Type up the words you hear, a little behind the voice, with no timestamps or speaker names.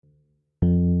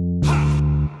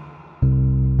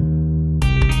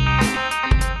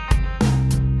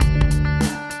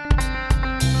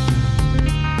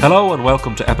Hello and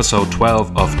welcome to episode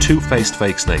 12 of Two-Faced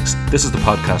Fake Snakes. This is the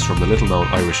podcast from the little-known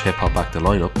Irish hip-hop act The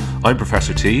Lineup. I'm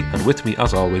Professor T, and with me,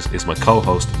 as always, is my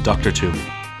co-host, Dr. Toomey.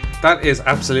 That is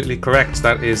absolutely correct.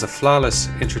 That is a flawless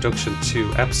introduction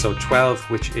to episode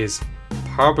 12, which is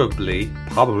probably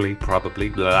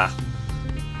blah.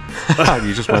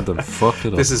 You just went and fucked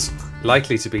it up. This is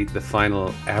likely to be the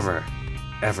final ever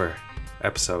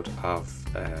episode of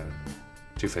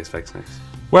Two-Faced Fake Snakes.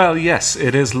 Well, yes,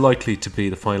 it is likely to be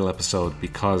the final episode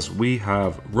because we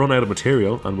have run out of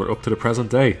material and we're up to the present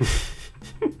day.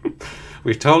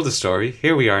 We've told the story.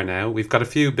 Here we are now. We've got a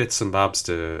few bits and bobs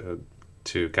to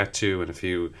get to and a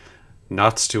few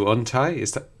knots to untie.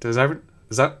 Is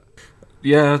that?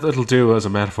 Yeah, it'll do as a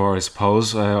metaphor, I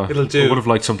suppose. It'll do. I would have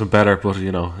liked something better, but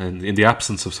you know, in the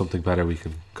absence of something better, we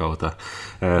can go with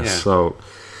that. So,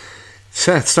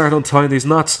 start untying these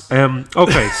knots.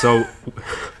 Okay, so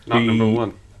knot number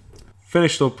one.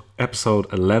 Finished up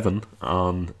episode 11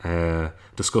 on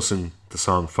discussing the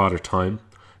song Father Time.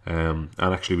 And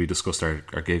actually we discussed our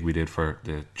gig we did for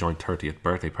the joint 30th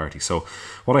birthday party. So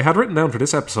what I had written down for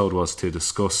this episode was to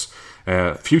discuss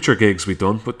future gigs we'd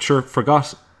done, but sure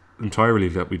forgot entirely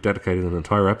that we dedicated an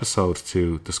entire episode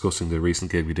to discussing the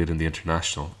recent gig we did in the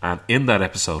International. And in that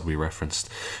episode we referenced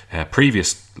the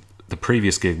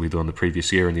previous gig we'd done the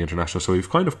previous year in the International. So we've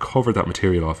kind of covered that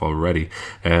material off already.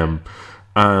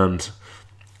 And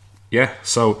yeah,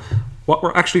 so what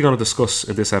we're actually going to discuss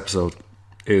in this episode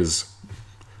is,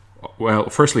 well,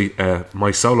 firstly,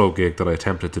 my solo gig that I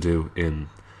attempted to do in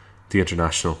the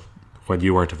International when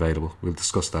you weren't available. We'll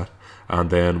discuss that. And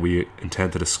then we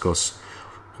intend to discuss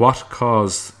what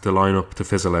caused the lineup to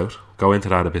fizzle out, go into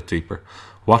that a bit deeper,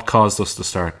 what caused us to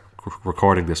start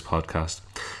recording this podcast,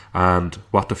 and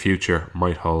what the future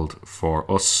might hold for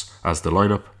us as the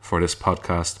lineup for this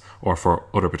podcast or for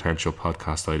other potential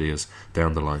podcast ideas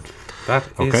down the line. That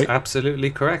is absolutely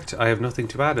correct. I have nothing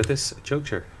to add at this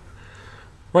juncture.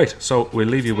 Right, so we'll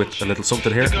leave you with a little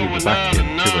something here. We'll be back in 2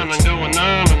 minutes. Going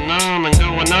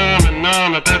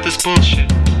on about this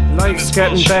bullshit. Life's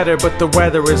getting better, but the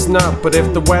weather is not. But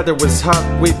if the weather was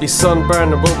hot, we'd be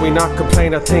sunburned, or would we not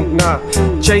complain? I think not.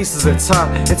 Jesus, it's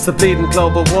hot. It's the bleeding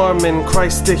global warming.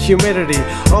 Christ, the humidity.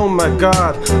 Oh my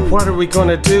God, what are we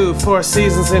gonna do? 4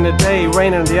 seasons in a day,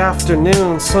 rain in the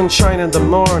afternoon, sunshine in the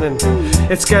morning.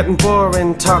 It's getting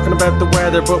boring talking about the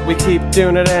weather, but we keep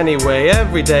doing it anyway.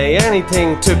 Every day,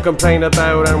 anything to complain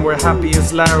about, and we're happy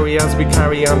as Larry as we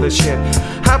carry on this shit.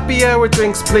 Happy hour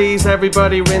drinks, please.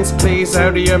 Everybody rinse, please,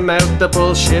 out of your mouth the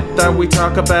bullshit that we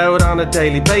talk about on a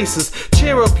daily basis.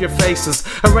 Cheer up your faces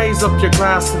and raise up your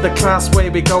glass to the class way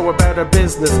we go about our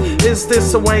business. Is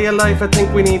this a way of life? I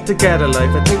think we need to get a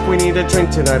life. I think we need a drink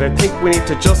tonight. I think we need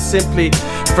to just simply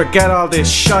forget all this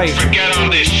shite. Forget all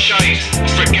this shite.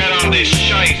 Forget all this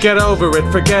shite. Get over it,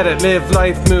 forget it, live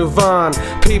life, move on.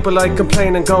 People like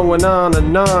complaining going on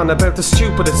and on about the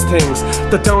stupidest things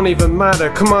that don't even matter.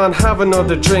 Come on, have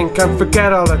another drink and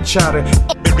forget all that chatter.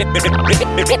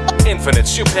 Infinite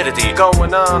stupidity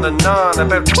going on and on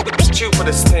about the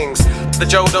stupidest things. The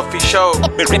Joe Duffy Show.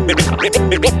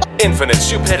 Infinite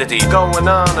stupidity going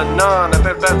on and on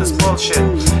about this bullshit.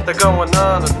 They're going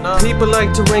on and on. People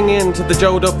like to ring in to the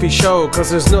Joe Duffy Show, cause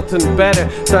there's nothing better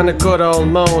than a good old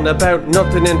moan about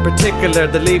nothing in particular.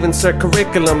 The leaving cert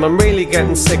curriculum, I'm really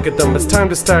getting sick of them. It's time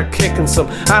to start kicking some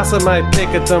ass. I might pick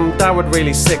at them, that would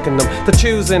really sicken them. The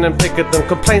choosing and pick at them,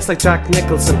 complaints like Jack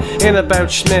Nicholson in about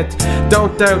Schmidt.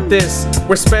 Don't doubt this,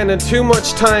 we're spending too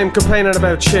much time complaining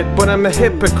about shit, but I'm a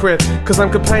hypocrite cause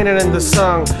I'm complaining in the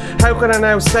song. How can I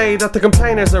now say that the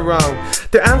complainers are wrong?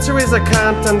 The answer is I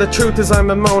can't, and the truth is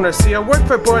I'm a moaner. See, I work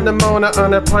for Board and Mona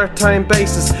on a part-time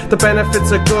basis. The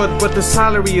benefits are good, but the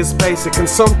salary is basic, and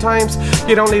sometimes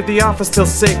you don't leave the office till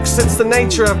 6. It's the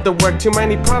nature of the work, too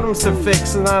many problems to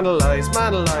fix and analyse.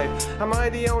 Man alive, am I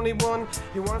the only one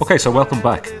who wants? Okay, so welcome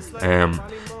back.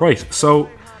 Right, so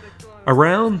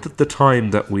around the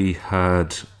time that we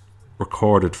had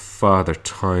recorded Father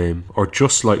Time, or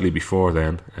just slightly before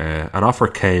then, an offer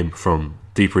came from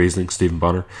Deep Reasoning, Stephen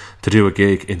Bonner, to do a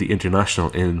gig in the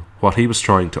International in what he was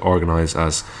trying to organise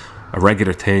as a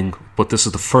regular thing, but this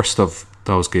is the first of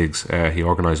those gigs he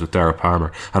organised with Dara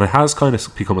Palmer, and it has kind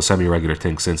of become a semi-regular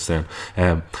thing since then.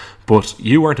 But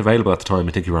you weren't available at the time.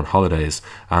 I think you were on holidays,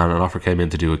 and an offer came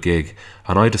in to do a gig,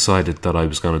 and I decided that I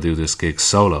was going to do this gig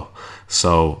solo.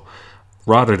 So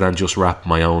rather than just rap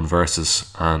my own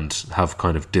verses and have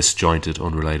kind of disjointed,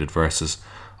 unrelated verses,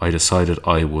 I decided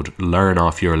I would learn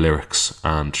off your lyrics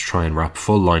and try and rap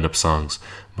full lineup songs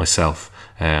myself.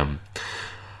 And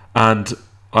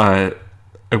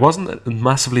it wasn't a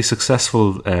massively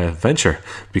successful venture,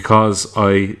 because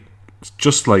I,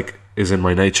 just like is in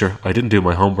my nature. I didn't do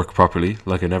my homework properly,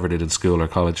 like I never did in school or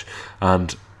college,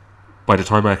 and by the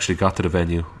time I actually got to the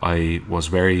venue, I was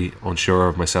very unsure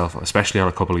of myself, especially on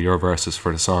a couple of your verses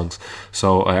for the songs.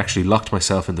 So I actually locked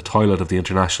myself in the toilet of the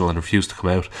International and refused to come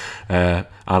out. And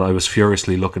I was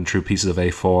furiously looking through pieces of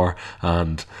A4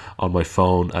 and on my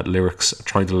phone at lyrics,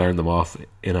 trying to learn them off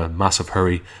in a massive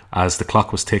hurry as the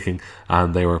clock was ticking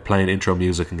and they were playing intro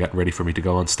music and getting ready for me to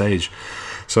go on stage.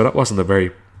 So that wasn't a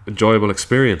very enjoyable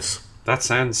experience. That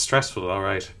sounds stressful, all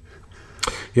right.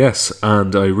 Yes,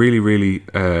 and I really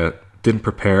didn't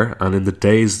prepare, and in the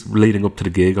days leading up to the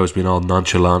gig I was being all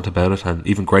nonchalant about it, and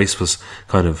even Grace was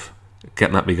kind of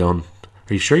getting at me going,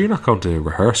 are you sure you're not going to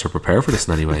rehearse or prepare for this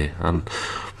in any way? And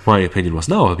my opinion was,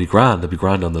 no, I'll be grand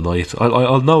on the night.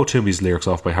 I'll know Toomey's lyrics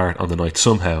off by heart on the night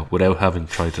somehow without having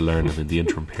tried to learn them in the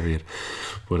interim period.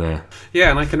 But yeah,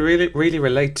 and I can really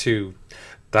relate to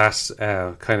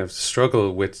that kind of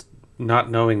struggle with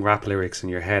not knowing rap lyrics in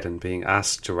your head and being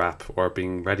asked to rap or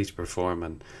being ready to perform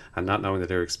and not knowing the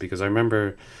lyrics, because I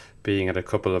remember being at a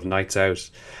couple of nights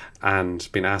out and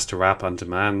being asked to rap on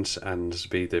demand and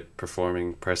be the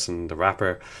performing person, the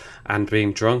rapper, and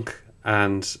being drunk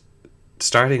and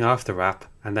starting off the rap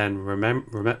and then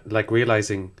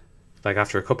realizing like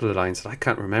after a couple of lines that I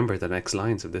can't remember the next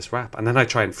lines of this rap, and then I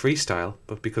try and freestyle,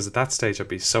 but because at that stage I'd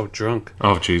be so drunk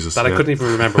oh Jesus, that I couldn't even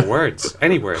remember words,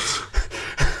 any words.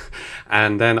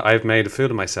 And then I've made a fool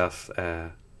of myself.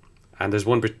 And there's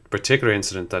one particular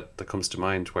incident that comes to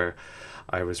mind where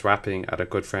I was rapping at a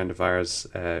good friend of ours.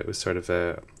 It was sort of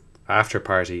a after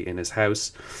party in his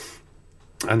house.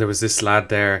 And there was this lad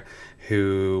there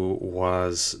who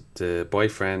was the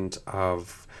boyfriend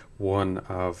of one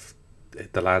of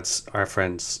the lads, our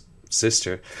friend's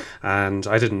sister. And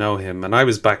I didn't know him. And I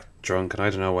was back drunk and I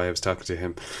don't know why I was talking to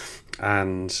him.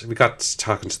 And we got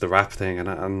talking to the rap thing,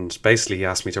 and basically he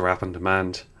asked me to rap on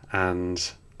demand,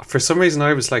 and for some reason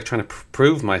I was like trying to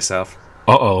prove myself.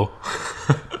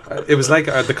 It was like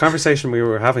the conversation we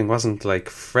were having wasn't like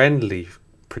friendly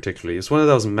particularly. It was one of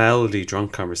those melody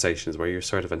drunk conversations where you're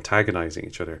sort of antagonizing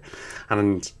each other,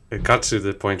 and it got to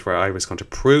the point where I was going to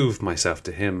prove myself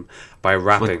to him by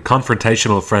rapping. Like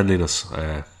confrontational friendliness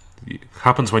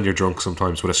happens when you're drunk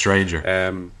sometimes with a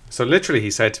stranger. So literally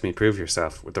he said to me, prove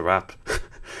yourself with the rap.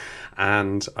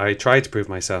 And I tried to prove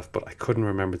myself, but I couldn't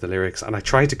remember the lyrics, and I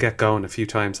tried to get going a few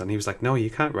times and he was like, no, you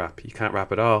can't rap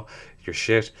at all, you're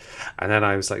shit. And then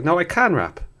I was like, no, I can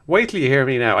rap, wait till you hear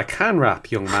me now, I can rap,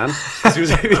 young man. Because he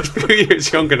was a few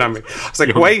years younger than me. I was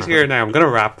like, wait here now, I'm gonna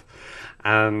rap.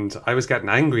 And I was getting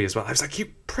angry as well. I was like,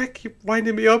 you prick, you're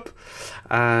winding me up.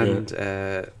 And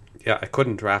yeah, I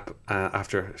couldn't rap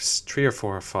after 3 or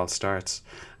 4 false starts,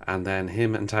 and then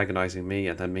him antagonizing me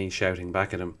and then me shouting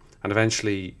back at him, and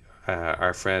eventually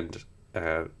our friend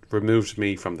removed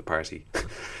me from the party.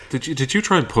 Did you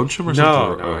try and punch him or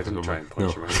something? No, I didn't try and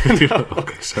punch him.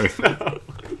 Okay, sorry.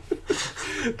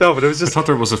 No, but it was just, I thought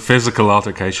there was a physical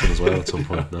altercation as well at some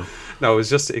point. No, it was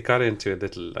just, it got into a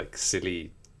little like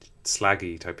silly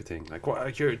slaggy type of thing, like,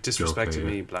 what, you're disrespecting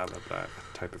me, blah blah blah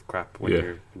type of crap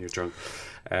when you're drunk.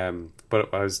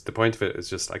 But the point of it is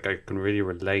just like I can really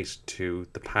relate to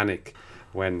the panic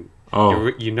when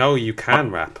you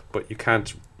can rap but you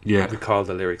can't recall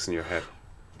the lyrics in your head.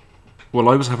 Well,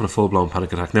 I was having a full-blown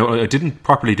panic attack. Now, I didn't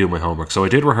properly do my homework, so I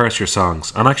did rehearse your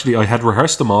songs, and actually I had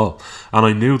rehearsed them all and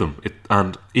I knew them,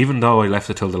 and even though I left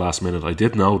it till the last minute, I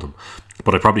did know them,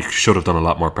 but I probably should have done a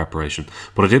lot more preparation.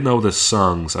 But I did know the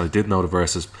songs, I did know the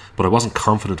verses, but I wasn't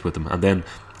confident with them. And then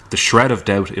the shred of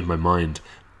doubt in my mind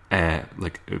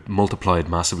it multiplied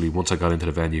massively once I got into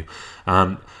the venue.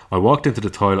 And I walked into the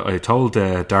toilet. I told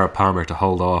Dara Palmer to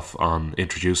hold off on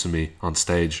introducing me on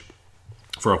stage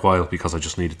for a while because I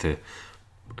just needed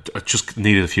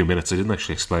a few minutes. I didn't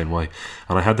actually explain why.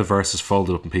 And I had the verses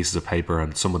folded up in pieces of paper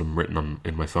and some of them written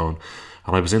in my phone.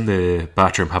 And I was in the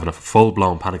bathroom having a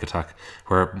full-blown panic attack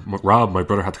where Rob, my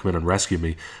brother, had to come in and rescue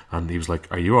me. And he was like,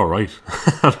 are you alright?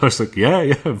 And I was like,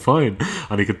 yeah, I'm fine.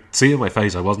 And he could see in my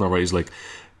face I wasn't alright. He's like,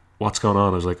 what's going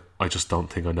on? I was like, I just don't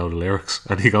think I know the lyrics.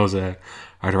 And he goes, are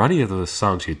there any of the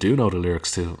songs you do know the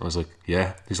lyrics to? I was like,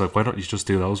 yeah. He's like, why don't you just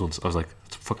do those ones? I was like,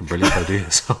 it's a fucking brilliant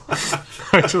idea. So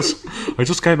I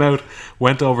just came out,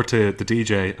 went over to the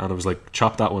DJ, and I was like,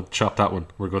 chop that one,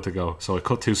 we're good to go. So I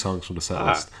cut 2 songs from the set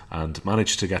list and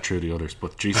managed to get through the others.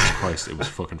 But Jesus Christ, it was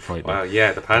fucking frightening. Wow,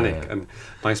 yeah, the panic and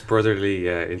nice brotherly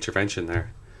intervention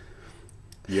there.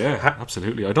 Yeah,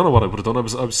 absolutely. I don't know what I would have done. I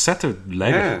was set to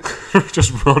leg it.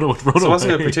 Just run away. So it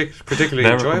wasn't a particularly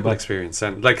enjoyable experience.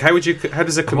 And like, how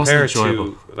does it compare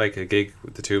to like a gig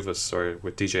with the two of us or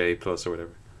with DJ Ep12 or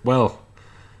whatever? Well,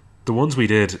 the ones we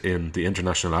did in the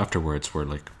International afterwards were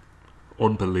like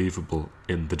unbelievable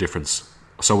in the difference.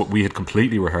 So we had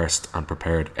completely rehearsed and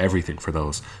prepared everything for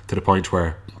those, to the point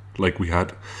where like we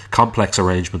had complex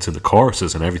arrangements in the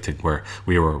choruses and everything, where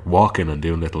we were walking and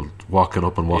doing little walking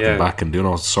up and walking back and doing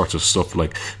all sorts of stuff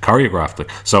like choreographed. Like,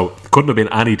 so it couldn't have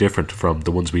been any different from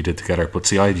the ones we did together. But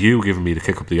see, I had you giving me the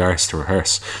kick up the arse to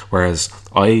rehearse, whereas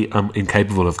I am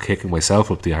incapable of kicking myself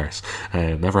up the arse.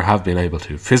 Never have been able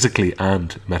to, physically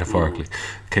and metaphorically,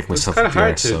 kick myself up the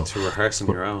arse. It's kind of hard to rehearse on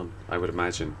your own, I would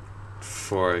imagine,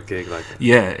 for a gig like that.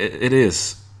 Yeah, it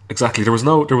is. Exactly. The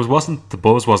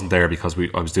buzz wasn't there because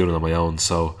I was doing it on my own,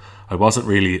 so I wasn't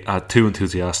really too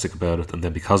enthusiastic about it. And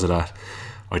then because of that,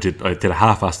 I did a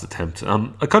half-assed attempt,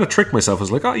 and I kind of tricked myself. I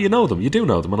was like, oh, you do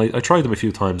know them, and I tried them a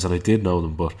few times, and I did know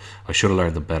them, but I should have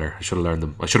learned them better. I should have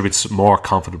been more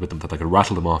confident with them, that I could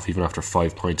rattle them off even after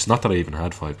 5 points. Not that I even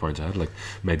had 5 points. I had like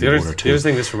maybe one or two. The other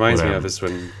thing this reminds me of is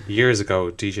when years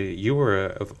ago, DJ, you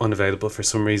were unavailable for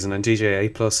some reason, and DJ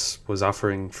Ep12 was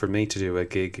offering for me to do a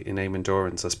gig in Eamon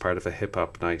Doran's as part of a hip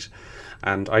hop night.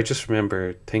 And I just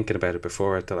remember thinking about it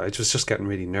before, that I was just getting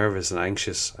really nervous and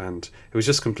anxious, and it was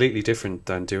just completely different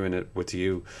than doing it with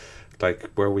you, like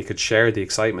where we could share the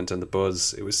excitement and the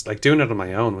buzz. It was like doing it on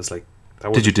my own was like...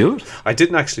 Did you do it? I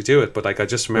didn't actually do it, but like I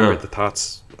just remembered the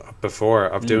thoughts before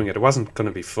of doing it. It wasn't going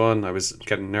to be fun. I was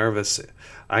getting nervous,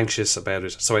 anxious about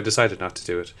it, so I decided not to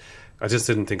do it. I just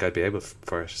didn't think I'd be able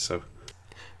for it. So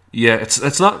yeah,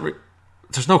 it's not...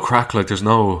 There's no crack, like there's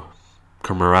no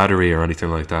camaraderie or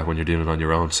anything like that when you're doing it on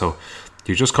your own, so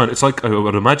you just kind of, it's like, I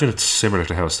would imagine it's similar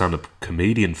to how a stand-up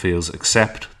comedian feels,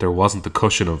 except there wasn't the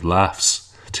cushion of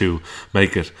laughs to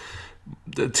make it,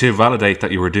 to validate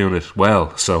that you were doing it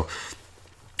well. So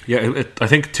yeah, I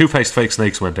think Two-Faced Fake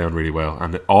Snakes went down really well,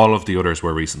 and all of the others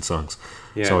were recent songs.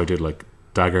 So I did like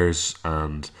Daggers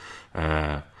and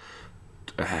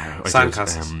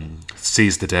Sandcastles,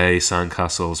 Seize the Day,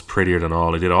 Sandcastles, Prettier Than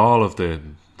All. I did all of the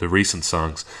recent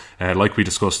songs, like we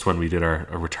discussed when we did our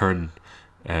return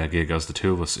gig as the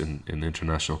two of us in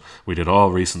International. We did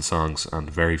all recent songs and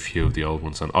very few of the old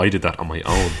ones, and I did that on my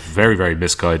own. Very, very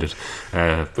misguided.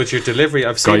 But your delivery,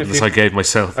 I've seen guidance I gave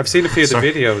myself. I've seen a few of the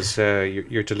videos.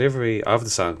 Your delivery of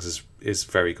the songs is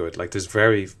very good. Like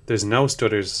there's no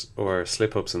stutters or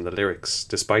slip ups in the lyrics,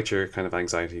 despite your kind of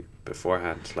anxiety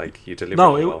beforehand. Like you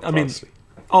deliver. I mean,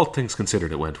 all things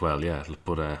considered, it went well, yeah.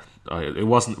 But it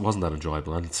wasn't that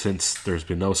enjoyable, and since there's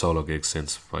been no solo gigs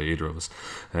since by either of us.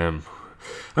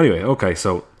 Anyway, okay,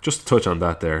 so just to touch on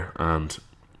that there, and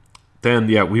then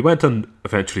we went and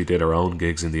eventually did our own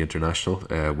gigs in the International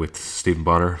with Stephen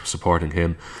Bonner supporting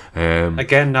him.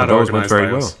 Again, not organised by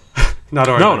us. Not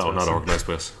organised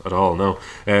by us at all. No,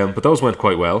 but those went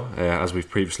quite well, as we've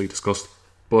previously discussed.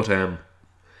 But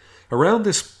around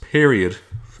this period,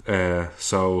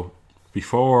 so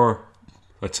before,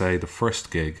 let's say, the first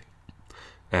gig,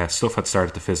 stuff had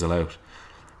started to fizzle out.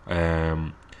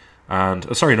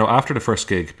 After the first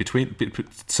gig,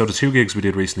 so the 2 gigs we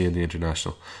did recently in the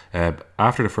International,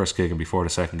 after the first gig and before the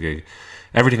second gig,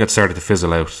 everything had started to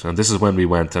fizzle out. And this is when we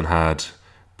went and had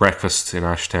breakfast in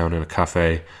Ashtown in a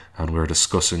cafe, and we were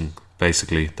discussing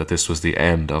basically that this was the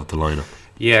end of the lineup.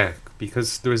 Yeah,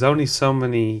 because there was only so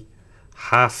many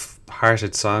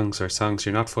half-hearted songs, or songs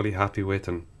you're not fully happy with,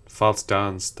 and false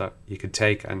dawns that you could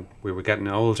take, and we were getting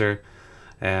older.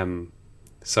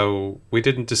 So we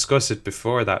didn't discuss it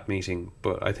before that meeting,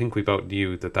 but I think we both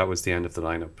knew that was the end of the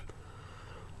lineup.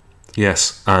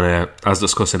 Yes, and as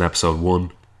discussed in episode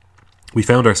 1, we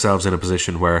found ourselves in a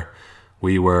position where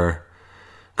we were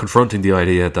confronting the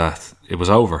idea that it was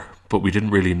over, but we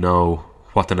didn't really know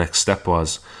what the next step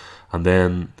was. And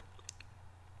then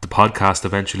the podcast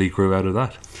eventually grew out of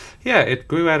that. Yeah, it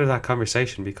grew out of that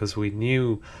conversation because we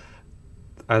knew,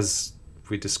 as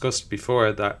we discussed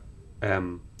before, that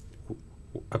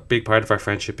a big part of our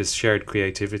friendship is shared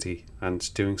creativity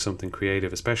and doing something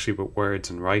creative, especially with words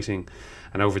and writing.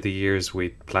 And over the years we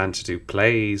planned to do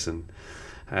plays and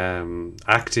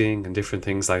acting and different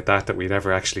things like that we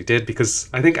never actually did, because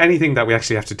I think anything that we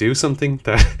actually have to do something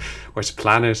that or to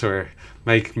plan it or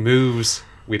make moves,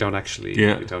 we don't actually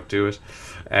we don't do it.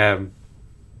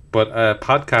 But a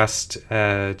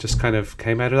podcast just kind of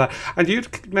came out of that. And you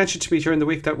mentioned to me during the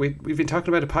week that we've been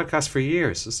talking about a podcast for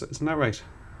years. Isn't that right?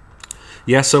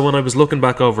 Yeah, so when I was looking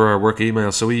back over our work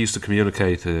emails, so we used to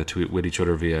communicate with each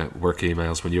other via work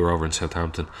emails when you were over in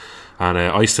Southampton, and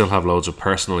I still have loads of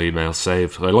personal emails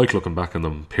saved. I like looking back on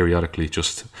them periodically.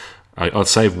 I'll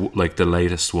save like the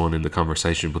latest one in the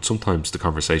conversation, but sometimes the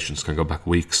conversations can go back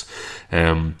weeks.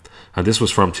 And this was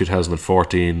from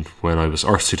 2015 when I was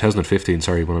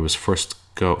first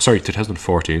go. Sorry,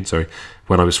 2014. Sorry,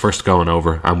 when I was first going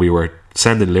over, and we were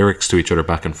sending lyrics to each other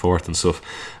back and forth and stuff,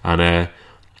 and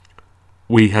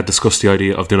we had discussed the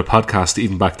idea of doing a podcast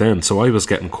even back then. So I was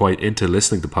getting quite into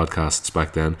listening to podcasts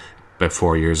back then, about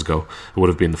 4 years ago. It would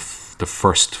have been the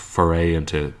first foray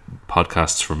into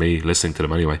podcasts for me, listening to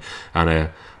them anyway. And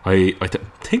I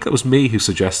think it was me who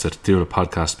suggested doing a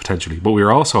podcast potentially, but we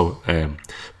were also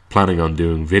planning on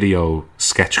doing video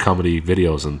sketch comedy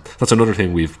videos, and that's another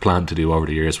thing we've planned to do over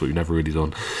the years but we've never really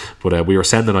done. But we were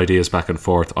sending ideas back and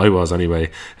forth, I was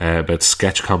anyway, about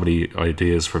sketch comedy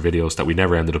ideas for videos that we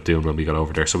never ended up doing when we got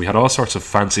over there. So we had all sorts of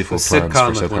fanciful plans for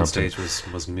Southampton. At one stage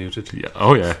was muted. Yeah,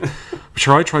 oh yeah. But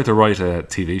sure, I tried to write a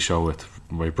TV show with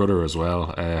my brother as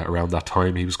well. Around that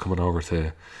time he was coming over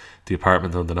to the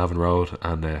apartment on the Navan Road,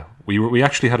 and we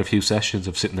actually had a few sessions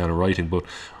of sitting down and writing. But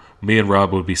me and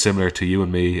Rob would be similar to you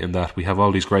and me in that we have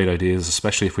all these great ideas,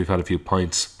 especially if we've had a few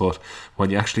pints, but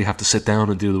when you actually have to sit down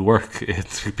and do the work,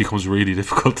 it becomes really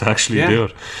difficult to actually do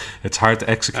it. It's hard to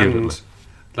execute it.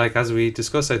 Like, as we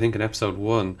discussed, I think in episode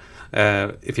 1,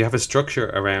 if you have a structure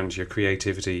around your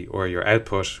creativity or your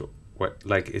output,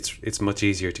 like it's much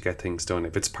easier to get things done.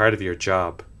 If it's part of your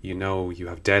job, you know you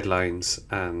have deadlines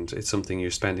and it's something you're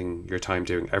spending your time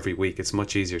doing every week, it's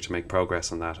much easier to make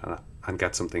progress on that and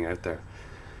get something out there.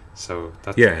 So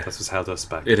that's what's held us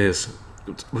back. It is.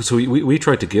 So we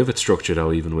tried to give it structure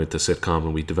though, even with the sitcom,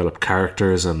 and we developed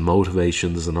characters and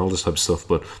motivations and all this type of stuff.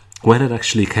 But when it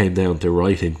actually came down to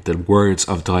writing the words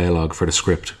of dialogue for the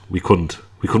script, we couldn't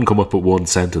come up with one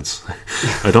sentence.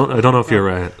 I don't know if you're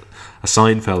a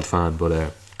Seinfeld fan, but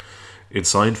in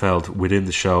Seinfeld, within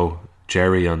the show,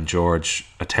 Jerry and George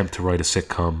attempt to write a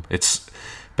sitcom. It's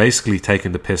basically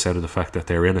taking the piss out of the fact that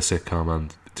they're in a sitcom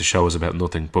and the show is about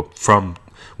nothing, but from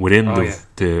within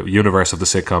the universe of the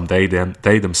sitcom,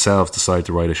 they themselves decide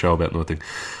to write a show about nothing.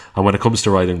 And when it comes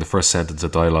to writing the first sentence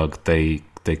of dialogue, they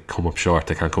come up short.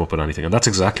 They can't come up with anything, and that's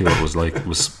exactly what it was like. It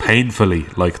was painfully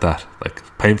like that, like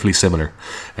painfully similar.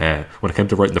 When it came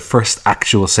to writing the first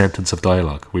actual sentence of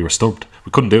dialogue, we were stumped.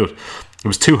 We couldn't do it. It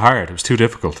was too hard. It was too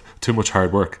difficult. Too much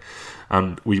hard work,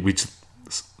 and we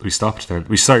stopped then.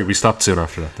 We stopped soon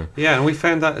after that then. Yeah, and we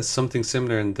found that as something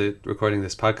similar in the recording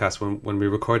this podcast. When we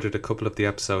recorded a couple of the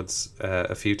episodes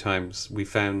a few times, we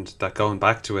found that going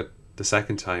back to it the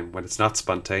second time, when it's not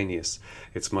spontaneous,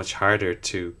 it's much harder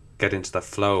to get into that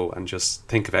flow and just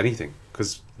think of anything.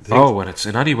 When it's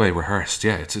in any way rehearsed,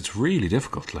 it's really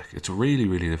difficult. Like, it's really,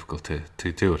 really difficult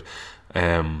to do it,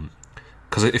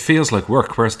 because it feels like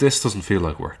work, whereas this doesn't feel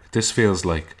like work. This feels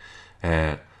like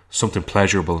something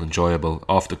pleasurable, enjoyable,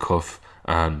 off the cuff,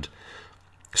 and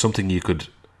something you could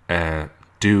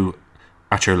do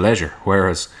at your leisure.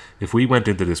 Whereas if we went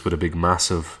into this with a big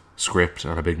massive script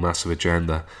and a big massive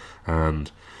agenda and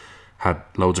had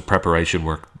loads of preparation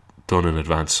work done in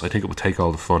advance, I think it would take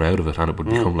all the fun out of it and it would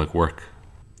become like work.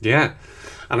 Yeah,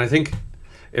 and I think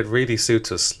it really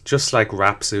suits us, just like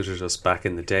rap suited us back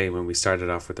in the day when we started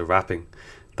off with the rapping,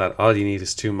 that all you need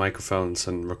is 2 microphones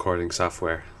and recording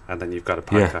software, and then you've got a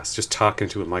podcast. Just talk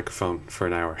into a microphone for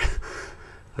an hour.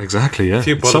 Exactly, yeah. A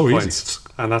few bullet points, easy.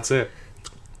 And that's it.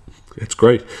 It's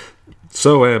great.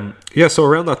 So, so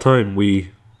around that time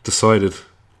we decided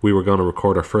we were going to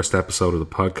record our first episode of the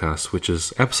podcast, which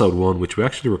is episode 1, which we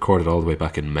actually recorded all the way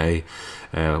back in May,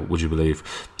 would you believe,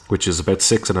 which is about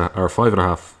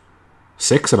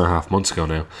 6.5 months ago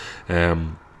now.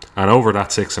 And over that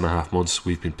 6.5 months,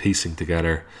 we've been piecing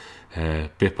together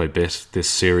bit by bit this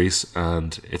series,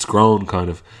 and it's grown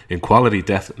kind of in quality,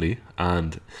 definitely,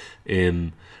 and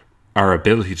in our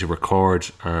ability to record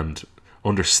and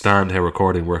understand how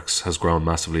recording works has grown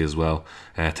massively as well,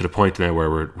 to the point now where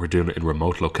we're doing it in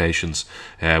remote locations.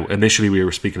 Initially we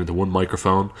were speaking into one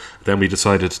microphone, then we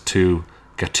decided to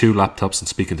get 2 laptops and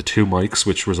speak into 2 mics,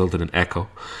 which resulted in echo,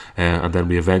 and then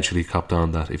we eventually copped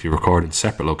on that if you record in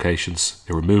separate locations,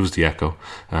 it removes the echo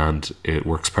and it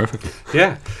works perfectly.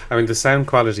 Yeah, I mean, the sound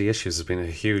quality issues have been a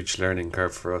huge learning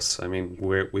curve for us. I mean,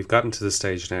 we've gotten to the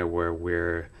stage now where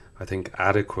we're, I think,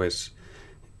 adequate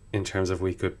in terms of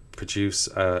we could produce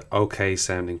a okay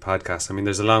sounding podcast. I mean,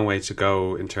 there's a long way to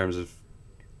go in terms of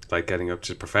like getting up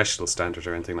to professional standard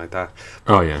or anything like that.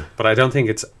 But I don't think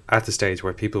it's at the stage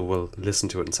where people will listen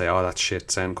to it and say, "Oh, that's shit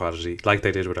sound quality," like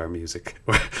they did with our music.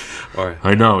 or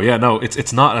I know, yeah, no,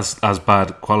 it's not as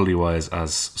bad quality wise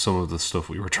as some of the stuff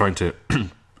we were trying to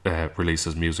release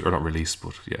as music, or not release,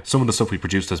 but yeah, some of the stuff we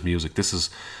produced as music. This is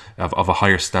of a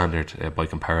higher standard by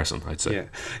comparison, I'd say.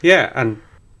 Yeah, and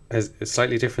a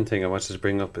slightly different thing I wanted to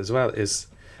bring up as well is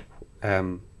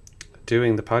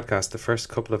doing the podcast. The first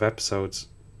couple of episodes,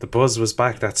 the buzz was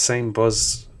back, that same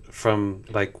buzz from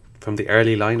like from the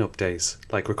early lineup days,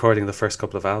 like recording the first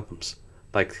couple of albums.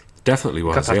 Like definitely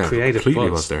was, got that creative completely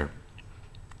buzz. was there.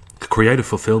 The creative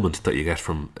fulfillment that you get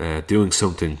from doing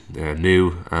something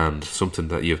new, and something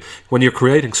that when you're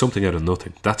creating something out of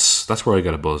nothing, that's where I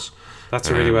get a buzz. That's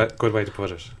a really good way to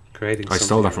put it. Creating. I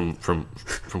stole that from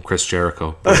Chris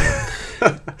Jericho.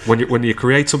 when you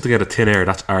create something out of thin air,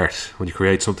 that's art. When you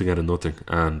create something out of nothing,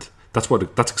 and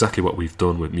that's exactly what we've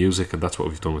done with music, and that's what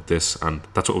we've done with this, and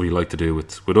that's what we like to do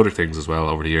with other things as well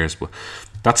over the years. But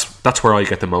that's where I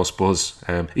get the most buzz.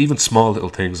 Even small little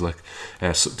things like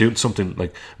doing something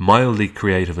like mildly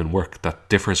creative in work that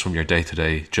differs from your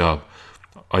day-to-day job.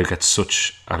 I get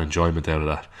such an enjoyment out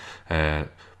of that.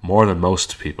 More than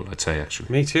most people, I'd say, actually.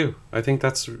 Me too. I think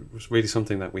that's really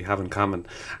something that we have in common.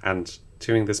 And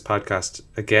doing this podcast,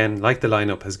 again, like the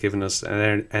lineup, has given us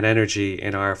an energy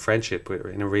in our friendship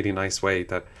in a really nice way,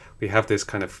 that we have this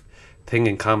kind of thing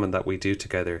in common that we do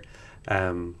together.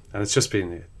 And it's just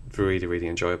been really, really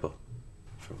enjoyable.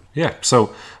 Yeah,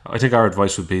 so I think our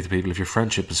advice would be to people, if your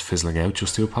friendship is fizzling out,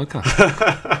 just do a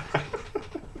podcast.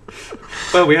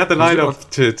 Well, we had the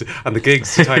lineup and the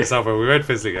gigs to tide us over. We weren't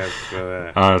fizzling out.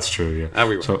 But, that's true, yeah. And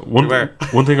we were. So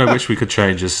one thing I wish we could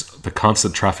change is the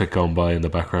constant traffic going by in the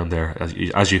background there,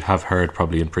 as you have heard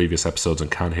probably in previous episodes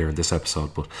and can hear in this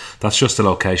episode, but that's just a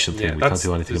location thing. We can't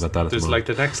do anything about that at the moment. There's like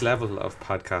the next level of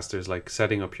podcasters, like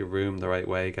setting up your room the right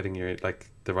way, getting your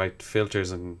the right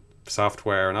filters and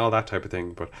software and all that type of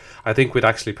thing. But I think we'd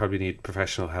actually probably need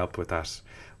professional help with that,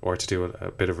 or to do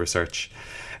a bit of research.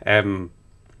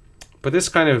 But this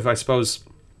kind of, I suppose,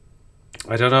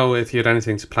 I don't know if you had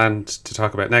anything planned to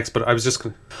talk about next, but I was just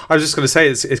going to say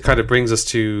it kind of brings us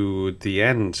to the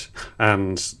end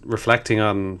and reflecting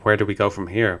on where do we go from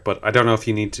here. But I don't know if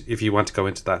you want to go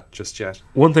into that just yet.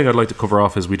 One thing I'd like to cover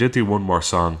off is we did do one more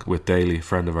song with Daly, a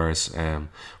friend of ours,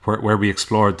 where we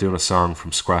explored doing a song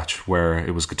from scratch where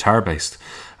it was guitar based,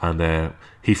 and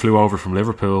he flew over from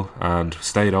Liverpool and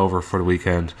stayed over for the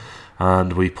weekend.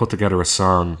 And we put together a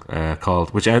song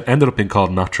which ended up being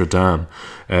called Notre Dame,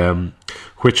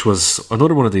 which was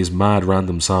another one of these mad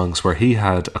random songs where he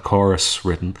had a chorus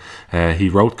written. He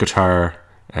wrote guitar.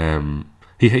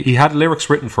 He had lyrics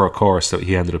written for a chorus that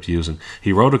he ended up using.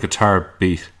 He wrote a guitar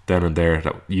beat then and there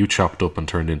that you chopped up and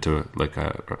turned into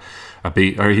a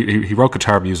beat. Or he wrote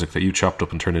guitar music that you chopped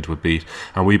up and turned into a beat.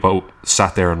 And we both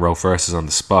sat there and wrote verses on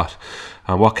the spot.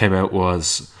 And what came out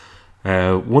was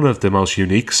one of the most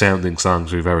unique sounding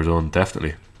songs we've ever done,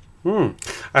 definitely.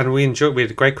 And we had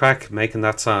a great crack making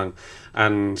that song,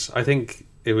 and I think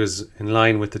it was in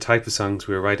line with the type of songs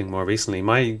we were writing more recently.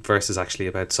 My verse is actually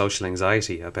about social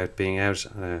anxiety, about being out,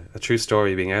 a true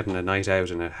story, being out on a night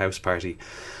out in a house party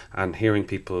and hearing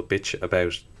people bitch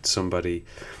about somebody,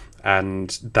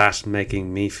 and that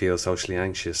making me feel socially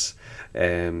anxious,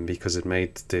 because it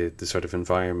made the sort of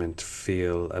environment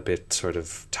feel a bit sort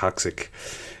of toxic,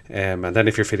 and then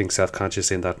if you're feeling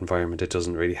self-conscious in that environment, it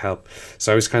doesn't really help.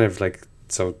 So I was kind of like,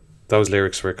 so those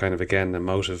lyrics were kind of again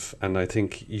emotive, and I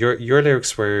think your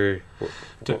lyrics were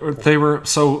they were,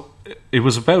 so it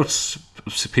was about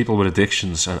people with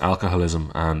addictions and alcoholism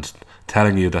and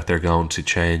telling you that they're going to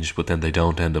change, but then they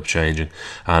don't end up changing,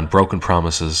 and broken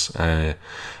promises, and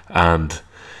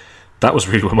that was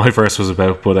really what my verse was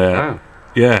about. But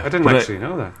yeah, I didn't actually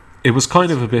know that. It was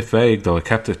kind of a bit vague, though. I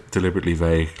kept it deliberately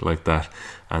vague like that.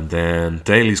 And then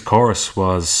Daly's chorus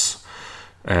was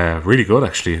really good,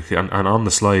 actually, and on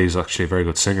the sly he's actually a very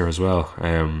good singer as well.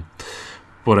 I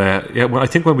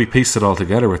think when we pieced it all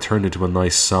together, it turned into a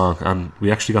nice song, and we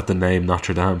actually got the name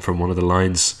Notre Dame from one of the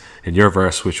lines in your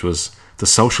verse, which was the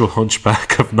social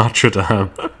hunchback of Notre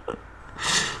Dame,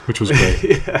 which was great.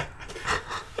 Yeah.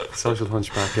 Social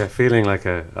hunchback, yeah, feeling like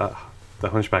the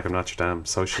hunchback of Notre Dame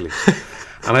socially.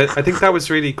 And I think that was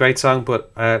a really great song, but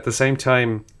at the same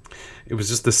time, it was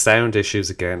just the sound issues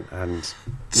again, and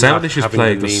sound issues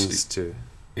plagued us.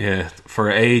 Yeah,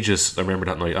 for ages. I remember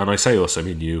that night, and I say us, I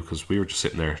mean you, because we were just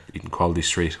sitting there eating Quality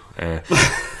Street. It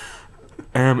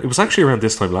was actually around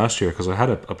this time last year, because I had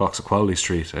a box of Quality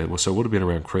Street. So it would have been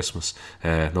around Christmas,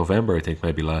 November, I think,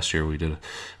 maybe last year we did it.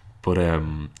 But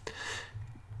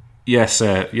yes,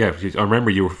 I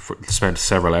remember you spent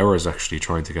several hours actually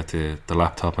trying to get the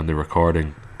laptop and the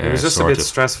recording. It was just sorted. A bit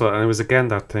stressful, and it was again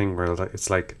that thing where it's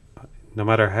like, no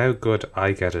matter how good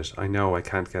I get it, I know I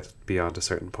can't get it beyond a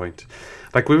certain point.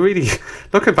 Like, we really,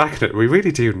 looking back at it, we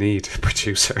really do need a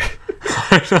producer.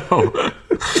 I know.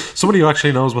 Somebody who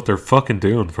actually knows what they're fucking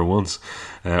doing for once.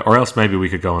 Or else maybe we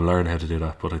could go and learn how to do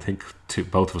that. But I think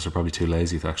both of us are probably too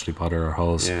lazy to actually bother our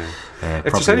holes. Yeah.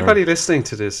 If there's anybody listening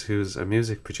to this who's a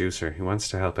music producer who wants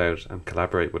to help out and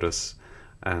collaborate with us,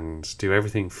 and do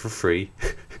everything for free,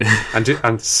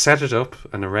 and set it up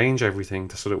and arrange everything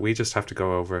so that we just have to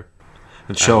go over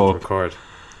and show up. Record.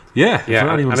 Yeah,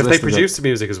 and if they produce the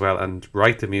music as well and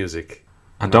write the music.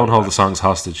 And don't hold the songs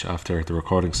hostage after the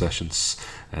recording sessions.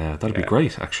 That'd be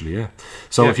great, actually, yeah.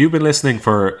 So if you've been listening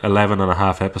for 11 and a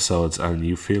half episodes and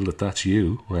you feel that that's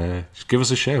you, just give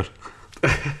us a shout.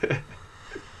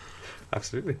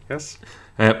 Absolutely, yes.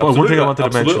 But one thing I wanted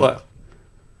to mention...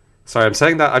 Sorry, I'm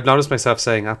saying that. I've noticed myself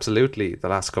saying absolutely the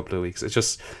last couple of weeks. It's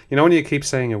just, when you keep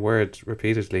saying a word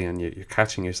repeatedly and you're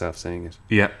catching yourself saying it.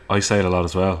 Yeah, I say it a lot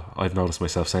as well. I've noticed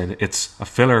myself saying it. It's a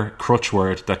filler crutch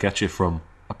word that gets you from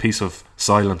a piece of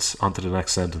silence onto the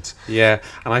next sentence. Yeah,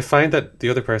 and I find that the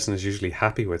other person is usually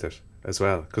happy with it as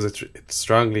well, because it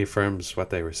strongly affirms what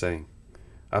they were saying.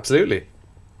 Absolutely.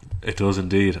 It does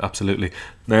indeed, absolutely.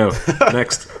 Now,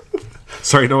 next...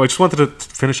 Sorry, no, I just wanted to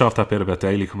finish off that bit about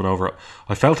Daly coming over.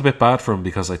 I felt a bit bad for him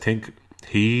because I think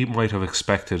he might have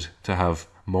expected to have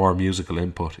more musical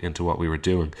input into what we were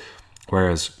doing,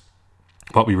 whereas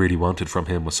what we really wanted from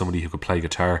him was somebody who could play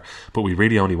guitar, but we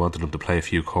really only wanted him to play a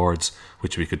few chords,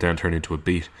 which we could then turn into a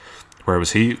beat.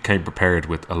 Whereas he came prepared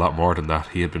with a lot more than that.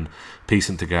 He had been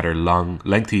piecing together long,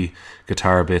 lengthy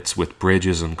guitar bits with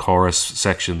bridges and chorus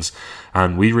sections,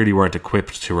 and we really weren't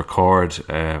equipped to record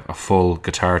a full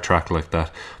guitar track like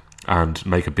that and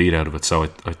make a beat out of it. So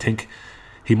I think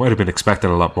he might have been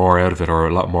expecting a lot more out of it, or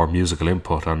a lot more musical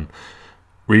input, and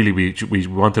really we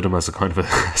wanted him as a kind of a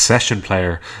session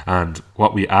player, and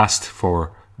what we asked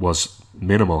for was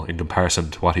minimal in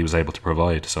comparison to what he was able to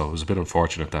provide. So it was a bit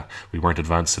unfortunate that we weren't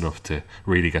advanced enough to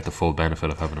really get the full benefit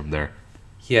of having him there.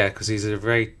 Yeah, because he's a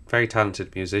very, very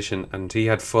talented musician, and he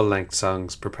had full-length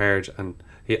songs prepared, and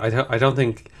I don't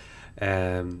think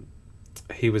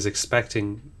he was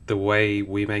expecting the way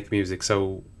we make music.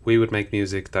 So we would make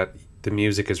music that the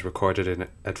music is recorded in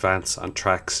advance on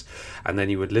tracks, and then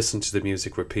you would listen to the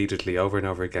music repeatedly over and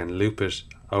over again, loop it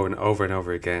over and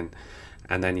over again,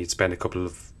 and then you'd spend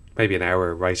maybe an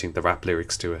hour writing the rap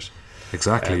lyrics to it.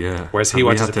 Exactly, yeah. Whereas he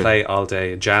wanted to play all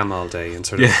day and jam all day and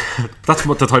sort of... Yeah, that's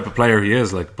what the type of player he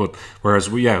is, like. But whereas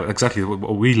we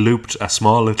looped a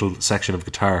small little section of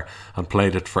guitar and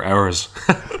played it for hours.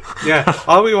 Yeah,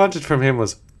 all we wanted from him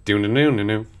was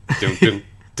doon-a-noon-a-noon, doon-doon,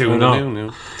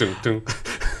 doon-a-noon-a-noon, doon-doon.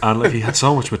 And like, he had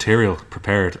so much material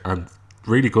prepared, and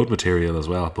really good material as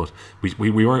well, but we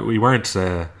weren't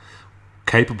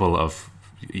capable of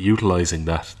utilising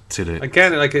that to the...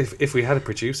 Again, like if we had a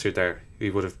producer there, we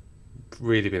would have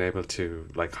really been able to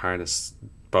like harness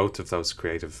both of those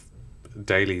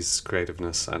Daly's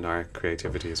creativeness and our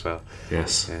creativity as well.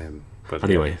 Yes. But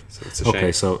anyway, it's a shame.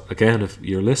 Okay, so again, if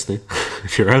you're listening,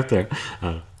 if you're out there,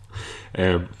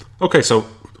 okay, so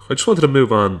I just wanted to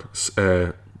move on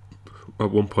at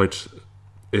one point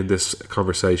in this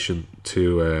conversation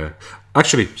to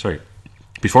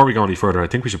before we go any further, I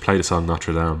think we should play the song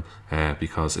Notre Dame,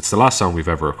 because it's the last song we've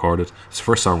ever recorded. It's the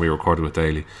first song we recorded with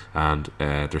Daly, and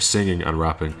they're singing and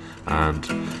rapping, and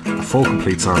a full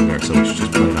complete song there, so we should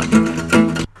just play that.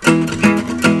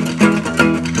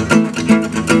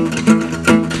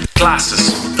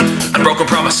 Glasses and broken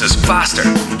promises faster.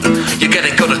 You're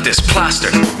getting good at this plaster.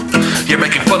 You're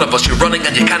making fun of us, you're running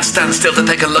and you can't stand still to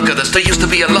take a look at us. There used to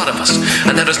be a lot of us,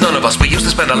 and now there's none of us. We used to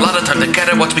spend a lot of time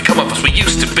together, what's become of us? We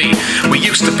used to be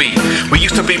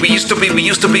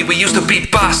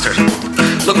bastard.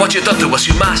 Look what you done to us,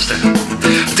 you master.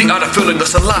 The art of fooling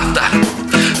us and laughed at.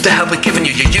 The help we've given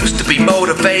you, you used to be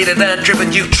motivated and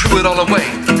driven. You threw it all away,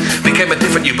 became a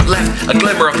different you, but left a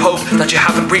glimmer of hope that you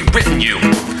haven't rewritten you.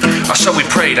 Or so we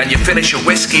prayed, and you finish your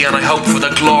whiskey, and I hope for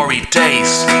the glory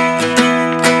days.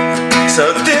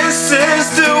 So this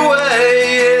is the way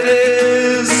it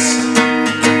is.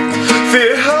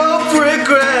 Fear, hope,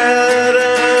 regret,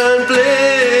 and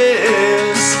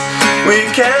bliss. We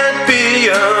can't be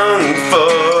young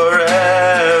forever.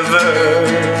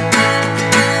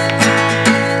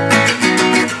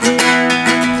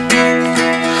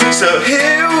 So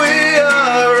here we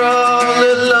are all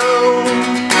alone.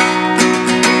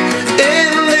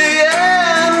 In the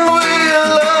end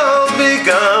we'll all be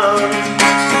gone,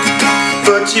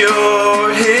 but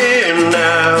you're here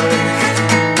now.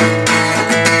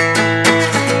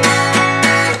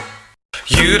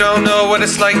 You don't know what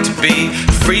it's like to be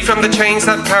free from the chains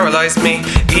that paralyze me.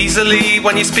 Easily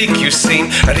when you speak you seem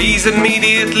at ease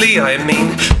immediately, I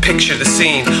mean. Picture the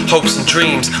scene, hopes and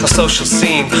dreams, a social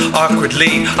scene.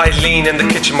 Awkwardly, I lean in the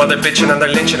kitchen while they're bitching and they're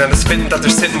lynching, and they're spitting that they're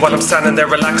sitting while I'm standing there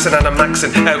relaxing, and I'm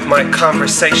maxing out my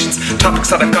conversations. Topics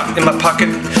that I've got in my pocket,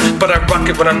 but I rock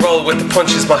it when I roll with the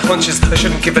punches. My hunches, I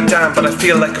shouldn't give a damn, but I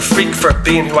feel like a freak for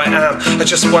being who I am. I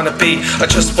just wanna be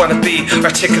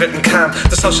articulate and calm.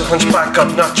 The social hunchback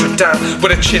of Notre Dame,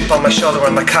 with a chip on my shoulder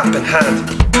and my cap in hand.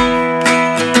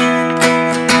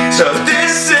 So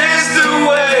this is the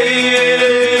way it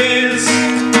is.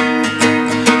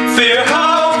 Fear,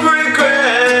 hope,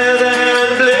 regret,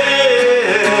 and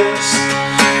bliss.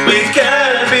 We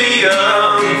can't be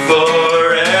young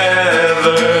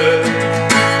forever.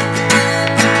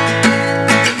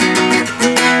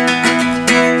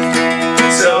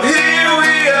 So here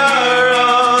we are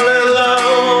all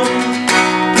alone.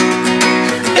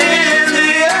 In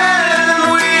the end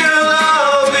we'll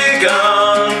all be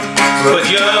gone, but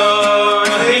you're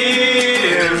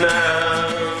here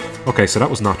now. Okay, so that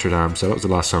was Notre Dame. So that was the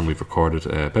last song we've recorded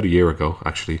about a year ago,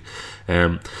 actually.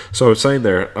 So I was saying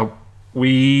there,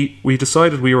 we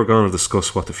decided we were going to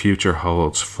discuss what the future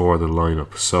holds for the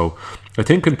lineup. So I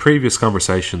think in previous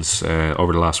conversations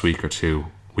over the last week or two,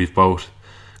 we've both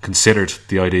considered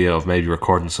the idea of maybe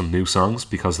recording some new songs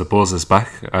because the buzz is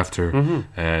back after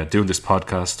doing this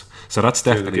podcast. So that's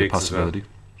definitely a possibility.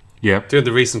 Yeah, Doing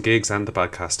the recent gigs and the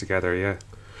podcast together, yeah.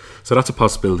 so that's a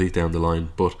possibility down the line.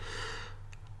 But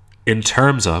in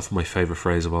terms of, my favourite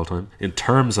phrase of all time, in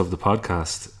terms of the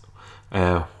podcast,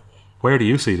 where do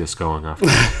you see this going after?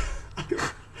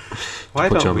 Why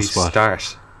put you don't on the we spot.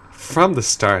 start from the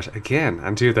start again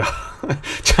and do the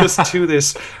just do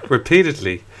this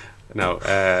repeatedly? No,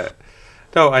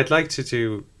 I'd like to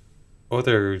do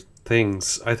other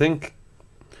things. I think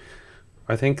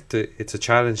it's a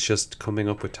challenge just coming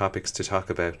up with topics to talk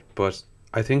about. But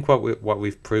I think what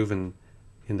we've proven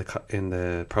in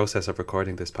the process of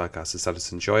recording this podcast is that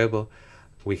it's enjoyable.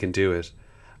 We can do it,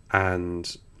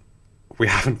 and we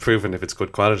haven't proven if it's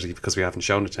good quality because we haven't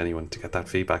shown it to anyone to get that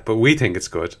feedback. But we think it's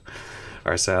good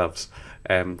ourselves.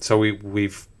 So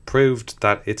we've proved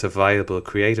that it's a viable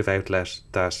creative outlet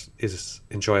that is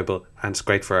enjoyable and it's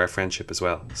great for our friendship as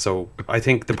well. So I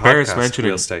think the Bears podcast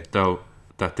mentioning, will stay. though,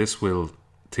 that this will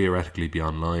theoretically be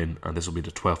online and this will be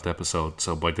the 12th episode.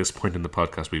 So by this point in the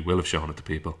podcast, we will have shown it to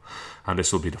people, and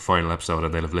this will be the final episode,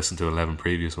 and they'll have listened to 11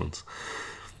 previous ones.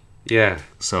 Yeah.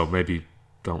 So maybe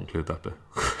don't include that bit.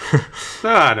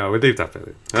 No, we'll leave that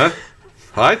bit. Huh?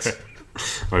 Hides?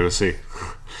 I will see.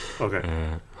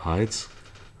 Okay. Hides.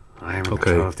 I am in Okay.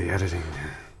 control of the editing.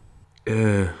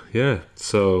 Yeah.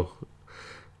 So.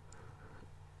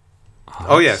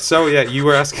 Oh yeah, so yeah, you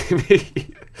were asking me.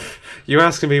 You were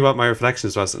asking me what my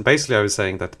reflections was, and basically I was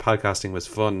saying that podcasting was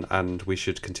fun and we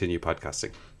should continue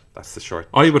podcasting. That's the short.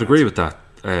 I would agree with that.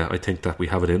 I think that we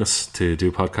have it in us to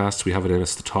do podcasts. We have it in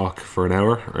us to talk for an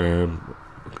hour,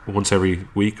 once every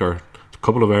week or a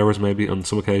couple of hours maybe on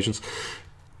some occasions.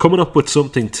 Coming up with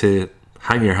something to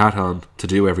hang your hat on, to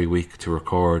do every week, to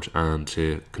record and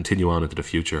to continue on into the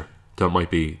future. That might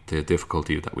be the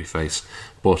difficulty that we face.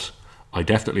 But I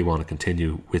definitely want to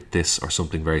continue with this or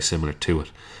something very similar to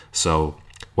it. So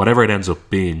whatever it ends up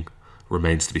being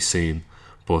remains to be seen.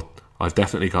 But I've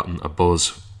definitely gotten a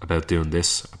buzz about doing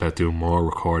this, about doing more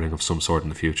recording of some sort in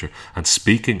the future. And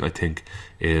speaking, I think,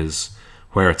 is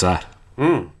where it's at.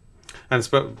 And it's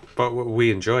but what we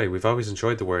enjoy. We've always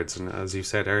enjoyed the words, and as you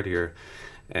said earlier,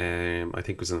 I think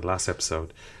it was in the last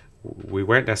episode, we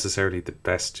weren't necessarily the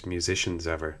best musicians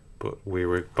ever, but we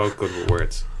were both good with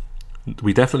words.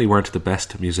 We definitely weren't the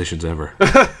best musicians ever.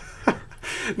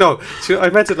 No, I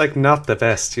meant it like not the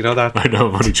best. You know that? I know,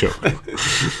 I'm only joking.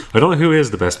 I don't know who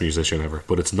is the best musician ever,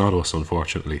 but it's not us,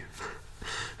 unfortunately.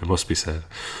 It must be said.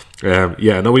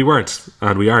 No, we weren't,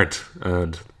 and we aren't,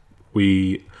 and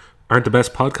we aren't the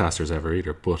best podcasters ever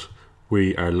either, but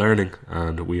we are learning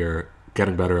and we are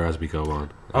getting better as we go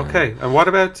on. Okay, and what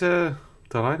about the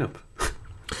lineup?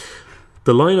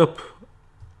 The lineup,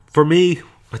 for me,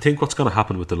 I think what's going to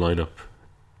happen with the lineup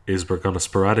is we're going to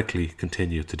sporadically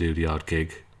continue to do the odd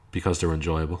gig because they're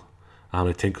enjoyable, and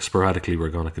I think sporadically we're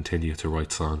going to continue to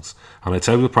write songs, and I'd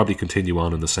say we'll probably continue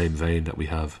on in the same vein that we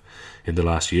have in the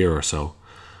last year or so.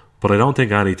 But I don't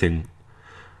think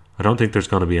there's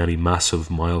going to be any massive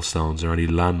milestones or any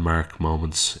landmark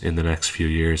moments in the next few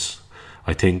years.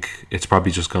 I think it's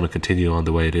probably just going to continue on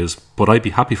the way it is, but I'd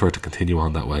be happy for it to continue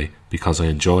on that way because I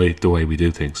enjoy the way we do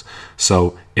things.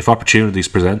 So if opportunities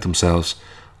present themselves,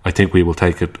 I think we will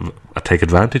take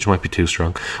advantage. Might be too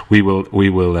strong. We will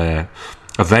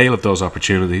avail of those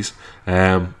opportunities.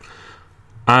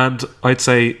 And I'd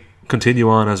say continue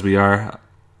on as we are,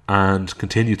 and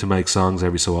continue to make songs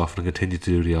every so often, and continue to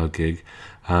do the odd gig,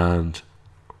 and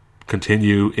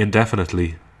continue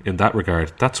indefinitely in that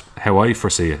regard. That's how I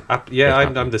foresee it.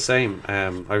 I'm the same.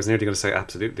 I was nearly going to say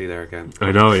absolutely there again.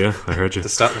 I know, yeah, I heard you. To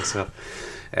stop myself.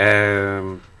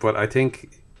 But I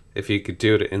think if you could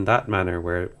do it in that manner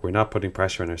where we're not putting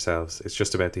pressure on ourselves, it's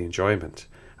just about the enjoyment.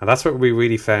 And that's what we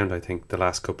really found, I think, the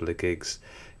last couple of gigs,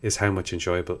 is how much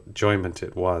enjoyment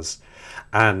it was.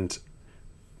 And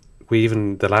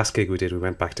the last gig we did, we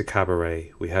went back to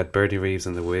Cabaret. We had Bernie Reeves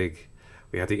in the wig.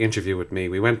 We had the interview with me.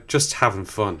 We went just having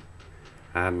fun.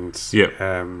 And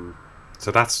so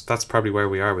that's probably where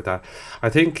we are with that. I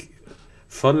think,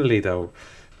 funnily though,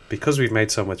 because we've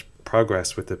made so much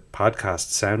progress with the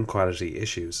podcast sound quality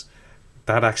issues,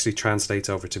 that actually translates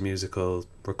over to musical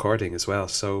recording as well.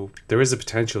 So there is a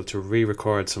potential to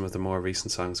re-record some of the more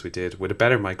recent songs we did with a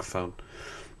better microphone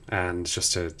and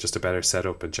just a better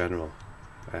setup in general.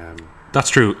 That's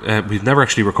true. We've never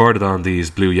actually recorded on these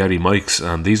Blue Yeti mics,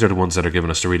 and these are the ones that are giving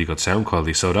us the really good sound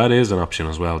quality. So that is an option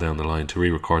as well down the line, to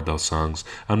re-record those songs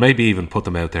and maybe even put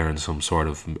them out there in some sort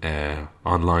of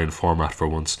online format for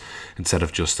once, instead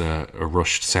of just a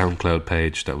rushed SoundCloud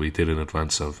page that we did in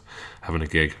advance of having a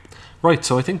gig. Right,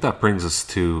 so I think that brings us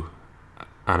to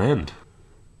an end.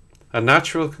 A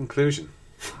natural conclusion.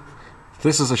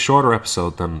 This is a shorter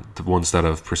episode than the ones that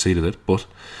have preceded it, but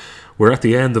we're at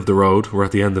the end of the road, we're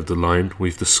at the end of the line.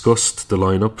 We've discussed the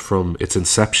lineup from its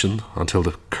inception until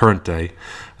the current day,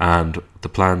 and the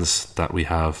plans that we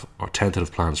have, or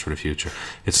tentative plans for the future.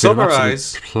 It's been an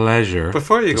absolute pleasure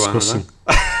before you discussing. go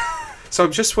on. So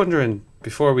I'm just wondering,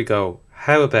 before we go,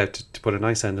 how about, to put a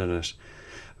nice end on it,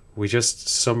 we just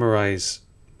summarise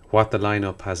what the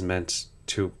lineup has meant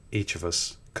to each of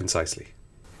us concisely.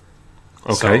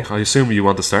 Okay, So, I assume you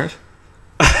want to start?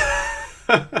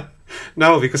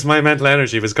 no, because my mental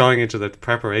energy was going into the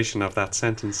preparation of that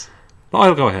sentence. No,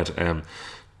 I'll go ahead, and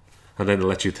then I'll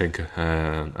let you think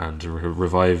and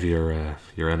revive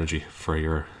your energy for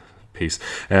your piece.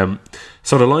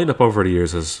 So the lineup over the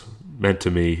years has meant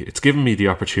to me, it's given me the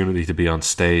opportunity to be on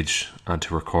stage and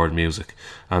to record music,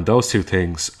 and those two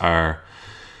things are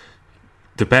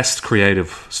the best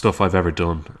creative stuff I've ever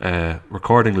done.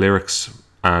 Recording lyrics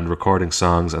and recording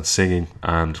songs and singing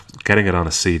and getting it on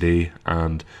a CD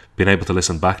and being able to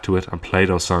listen back to it and play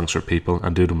those songs for people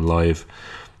and do them live.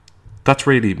 That's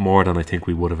really more than I think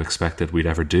we would have expected we'd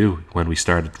ever do when we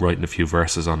started writing a few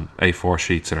verses on A4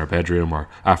 sheets in our bedroom, or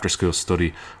after school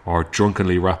study, or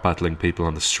drunkenly rap battling people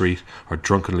on the street, or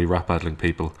drunkenly rap battling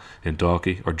people in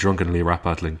Dalkey, or drunkenly rap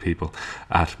battling people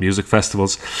at music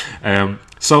festivals.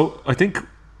 So I think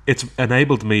it's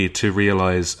enabled me to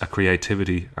realise a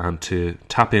creativity and to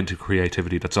tap into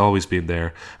creativity that's always been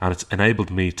there, and it's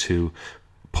enabled me to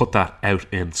put that out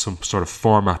in some sort of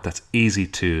format that's easy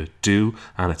to do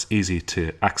and it's easy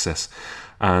to access.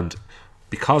 And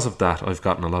because of that, I've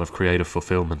gotten a lot of creative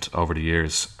fulfillment over the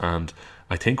years, and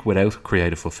I think without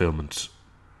creative fulfillment,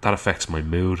 that affects my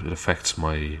mood, it affects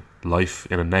my life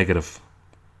in a negative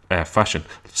fashion,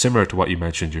 similar to what you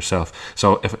mentioned yourself.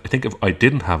 So I think if I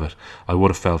didn't have it, I would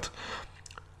have felt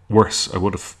worse. I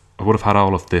would have had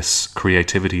all of this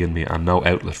creativity in me and no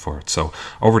outlet for it. So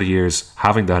over the years,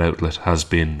 having that outlet has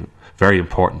been very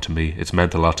important to me. It's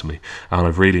meant a lot to me, and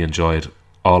I've really enjoyed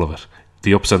all of it.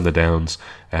 The ups and the downs,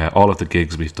 all of the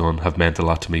gigs we've done have meant a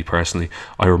lot to me personally.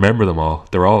 I remember them all.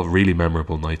 They're all really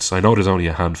memorable nights. I know there's only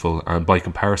a handful, and by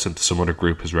comparison to some other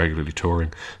group who's regularly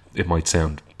touring, it might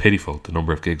sound pitiful, the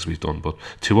number of gigs we've done, but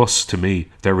to us, to me,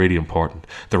 they're really important.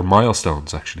 They're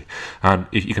milestones, actually. And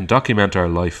if you can document our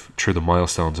life through the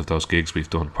milestones of those gigs we've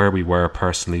done, where we were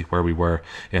personally, where we were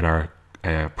in our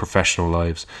professional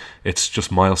lives, it's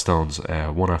just milestones,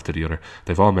 one after the other.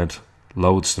 They've all meant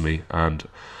loads to me, and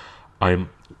I'm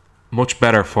much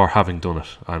better for having done it,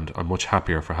 and I'm much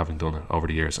happier for having done it over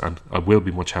the years, and I will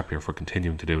be much happier for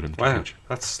continuing to do it in the future.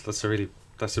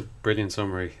 That's a brilliant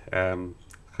summary.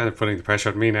 Kind of putting the pressure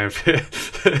on me now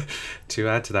to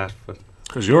add to that, but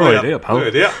it's your idea, pal. Good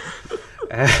idea.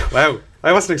 Wow,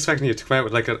 I wasn't expecting you to come out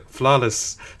with like a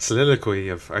flawless soliloquy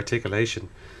of articulation.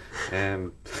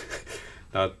 No,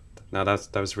 that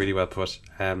was really well put.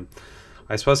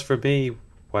 I suppose for me,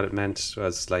 what it meant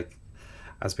was, like,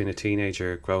 as being a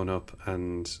teenager, growing up,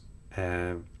 and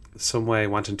some way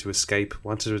wanted to escape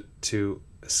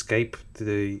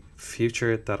the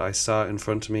future that I saw in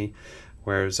front of me,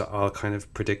 where it was all kind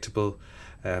of predictable.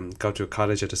 Go to a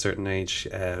college at a certain age,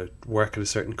 work at a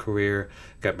certain career,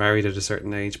 get married at a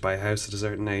certain age, buy a house at a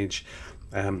certain age.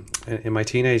 In my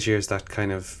teenage years, that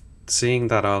kind of seeing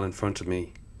that all in front of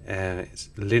me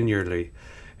linearly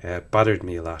bothered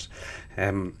me a lot.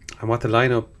 And what the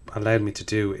lineup allowed me to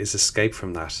do is escape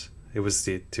from that. It was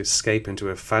to escape into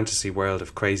a fantasy world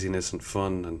of craziness and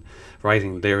fun and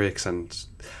writing lyrics and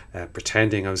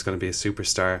pretending I was going to be a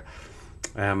superstar.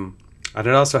 And it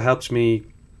also helped me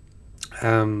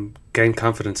gain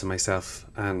confidence in myself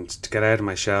and to get out of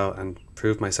my shell and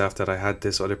prove myself that I had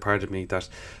this other part of me that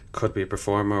could be a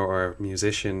performer or a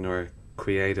musician or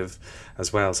creative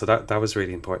as well. So that was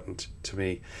really important to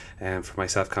me for my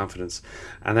self-confidence.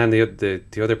 And then the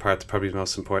other part, probably the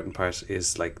most important part,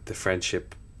 is like the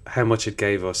friendship, how much it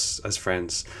gave us as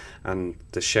friends and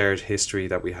the shared history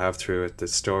that we have through it, the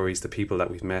stories, the people that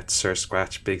we've met, Sir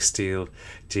Scratch, Big Steel,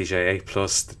 DJ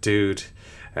Ep12, the Dude,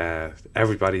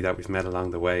 everybody that we've met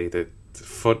along the way, the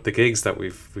gigs that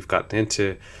we've gotten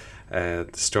into, the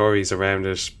stories around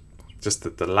it,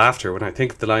 just the laughter. When I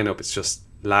think of the lineup, it's just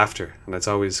laughter, and it's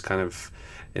always kind of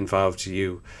involved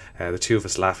you, the two of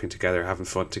us laughing together, having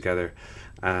fun together.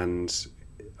 And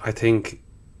I think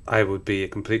I would be a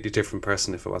completely different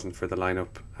person if it wasn't for the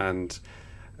lineup. And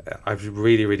I'm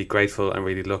really, really grateful and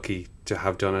really lucky to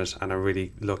have done it, and I'm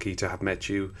really lucky to have met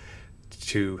you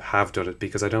to have done it,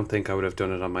 because I don't think I would have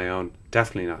done it on my own.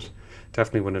 Definitely not.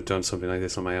 Definitely wouldn't have done something like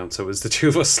this on my own. So it was the two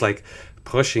of us like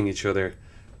pushing each other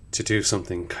to do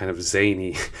something kind of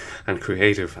zany and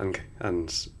creative,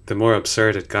 and the more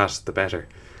absurd it got, the better.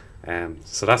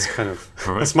 So that's kind of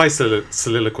right. That's my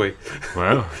soliloquy.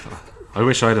 Well, I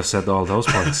wish I'd have said all those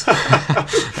points.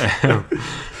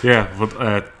 Yeah,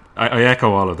 but I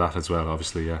echo all of that as well,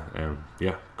 obviously.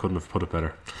 Yeah, couldn't have put it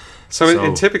better. So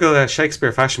in typical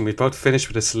Shakespeare fashion, we both finished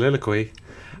with a soliloquy,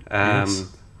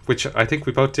 yes, which I think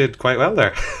we both did quite well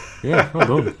there. Yeah, well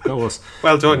done. That was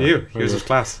well done. Yours was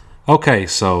class. Okay,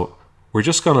 so we're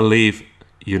just going to leave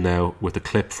you now with a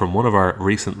clip from one of our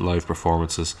recent live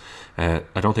performances. I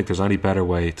don't think there's any better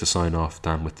way to sign off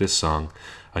than with this song.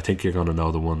 I think you're going to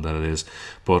know the one that it is.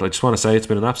 But I just want to say it's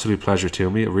been an absolute pleasure to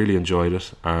me. I really enjoyed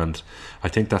it. And I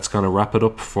think that's going to wrap it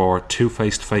up for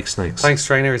Two-Faced Fake Snakes. Thanks,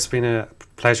 Trainer. It's been a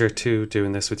pleasure too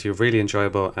doing this with you. Really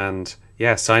enjoyable. And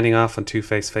yeah, signing off on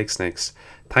Two-Faced Fake Snakes.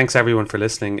 Thanks everyone for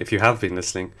listening, if you have been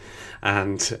listening.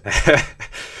 And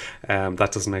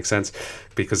that doesn't make sense,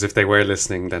 because if they were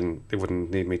listening, then they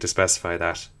wouldn't need me to specify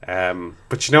that.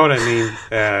 But you know what I mean.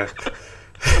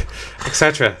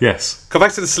 Etc. Yes. Come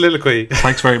back to the soliloquy.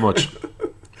 Thanks very much.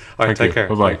 All right, take care.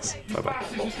 Bye-bye. Bye-bye.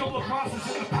 This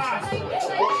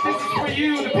is for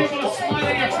you, the people who smile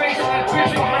in your face and that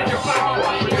bitch behind your back.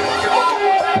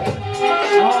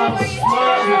 Oh,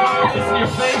 smile with in your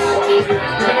face.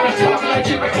 They're going to talk about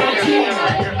you in the canteen.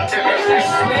 They're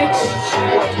snakes.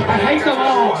 I hate them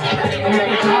all.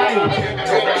 They're dying.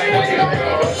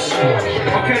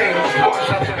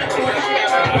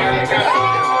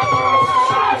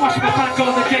 Watching the back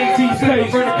on the game these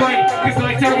days for the brain. It's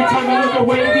like every time I look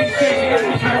away these days, it gets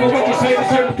me careful what you say to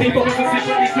certain people. It's a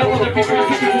secretly tell other people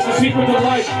it's a secret of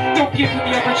life. Don't give them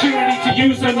the opportunity to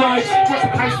use their knives. Where's the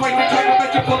housewife that talk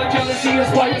about your full of jealousy is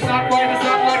white? It's not right, it's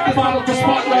not like the model for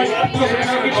spotlight. Look at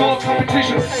how we call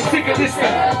competition. Sick of this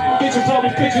stuff. Bitches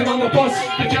always bitching on the bus.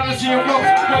 The jealousy of rough,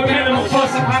 no minimum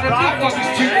fuss. I've had enough of these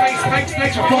two-faced fake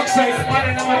snakes for fuck's sake.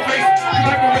 Smiling on my face,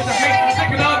 like with the hate. They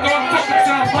can all go and fuck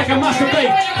themselves like a masturbate.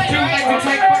 Too late to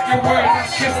take back your word.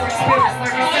 That's just like spitters,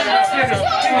 like a spitters.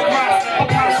 In the grass, I'll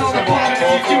pass all the bullshit.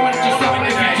 If you're doing it,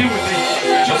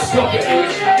 just stop it.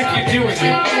 If you're doing it,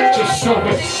 just stop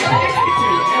it. If you're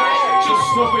doing it, just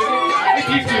stop it. If you're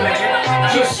doing it, just stop it. If you're doing it,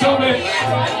 just stop it.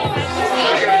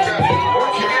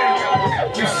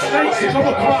 You snakes come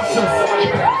across us.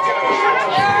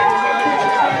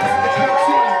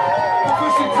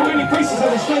 Too many faces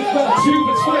of the snake, but a tube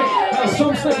it's fake. Now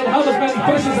some snake will have as many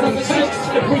faces as the snakes.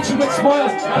 They preach you with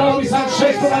smiles and always have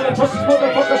shakes, but I don't trust these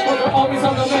motherfuckers, but they're always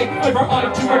on the make. Over eye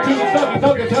to or two, they'll be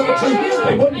dug to tell the truth.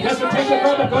 They wouldn't hesitate to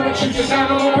grab a gun and shoot you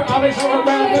down. All over alleys all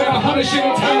around, they're the hottest shit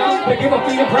in town. They give up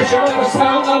the impression of the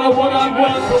sound on a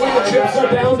one-on-one. But when the chips are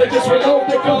down, they just reload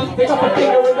their gun. They got the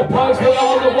finger in the pies, but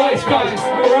all the wise guys.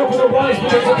 They're out for the wise,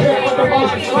 but there's a pair of the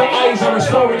wise. Their eyes are a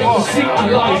story of deceit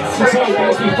and lies. Society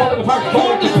has been falling apart,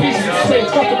 falling to pieces.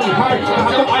 It's got to be hard to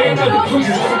have them iron out the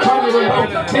cruises every time you're around.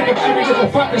 Think of every little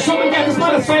factor. Someone get this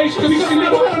man on stage because he's going to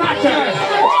live with an actor.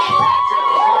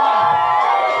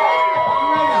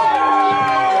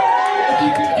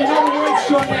 If you know the words,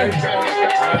 Sean, there.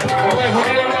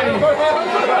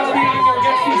 I'll be angry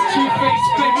against these two-faced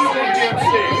fake snakes.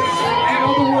 You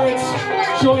know the words,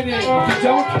 join in. If you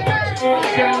don't,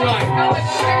 get in line.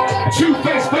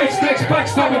 Two-faced fake snakes,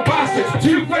 backstabbing bastards.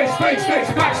 Two-faced fake snakes,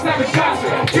 backstabbing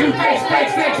bastards. Two-faced fake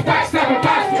snakes, backstabbing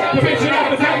bastards. The bitch in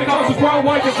epidemic causes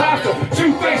worldwide disaster.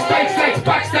 Two-faced fake snakes,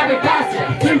 backstabbing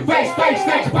bastards. Two-faced fake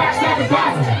snakes, backstabbing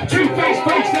bastards. Two-faced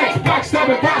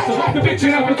it, bastard. The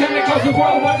bitching up and then it goes the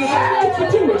world wide. If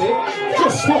you're doing it,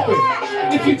 just stop it.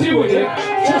 If you're doing it,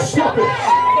 just stop it.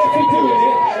 If you're doing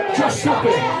it, just stop it.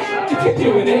 If you're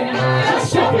doing it, just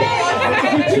stop it. If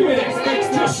you're doing it,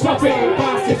 just stop it.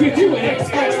 If you're doing it,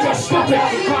 just stop it.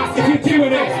 If you're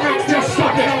doing it, just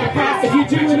stop it. If you're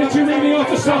doing it, you really ought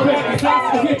to stop it.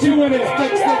 If you're doing it,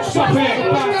 stop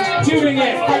it. Doing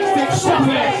it, stop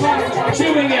it.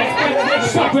 Doing it,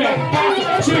 stop it.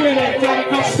 Doing it,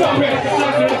 stop it.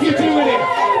 If you're doing it,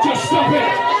 just stop it.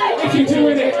 If you're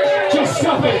doing it, just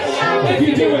stop it. If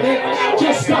you're doing it,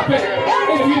 just stop it.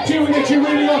 If you're doing it, you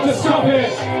really ought to stop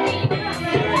it.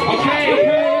 Okay.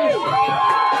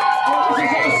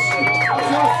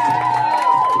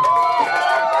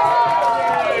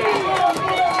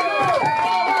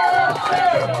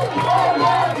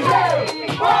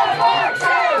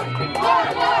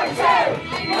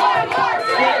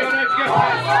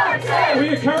 We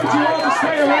encourage you all to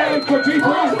stay around for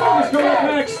deeper insights coming up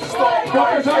next.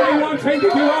 But there's only one thing to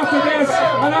do after this,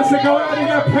 and that's to go out and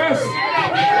get pissed.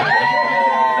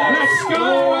 Let's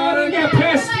go out and get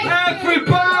pissed.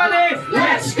 Everybody,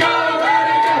 let's go out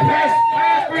and get pissed.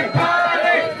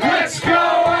 Everybody, let's go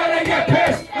out and get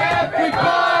pissed.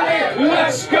 Everybody,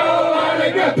 let's go out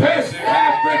and get pissed.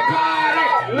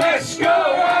 Everybody, let's go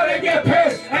out and get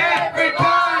pissed.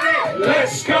 Everybody,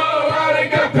 let's go out and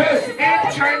get pissed.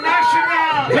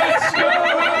 International, let's go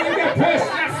out and get pissed.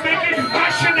 Let's make it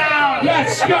national.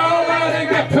 Let's go out and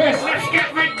get pissed. Let's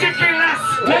get ridiculous.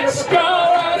 Let's go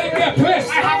out and get pissed.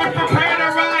 I haven't prepared a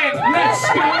rhyme. Let's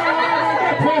go out and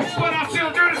get pissed. But I'll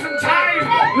still do this in time.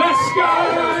 Let's go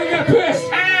out and get pissed.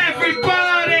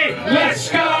 Everybody, let's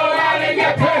go out and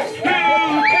get pissed. Who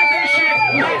gives a shit?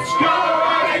 Let's go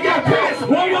out and get pissed.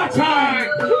 One more time.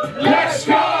 Let's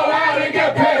go out and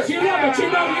get pissed. You love it, you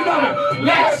love it, you love it.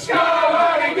 Let's go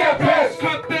out and get pissed.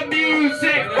 Cut the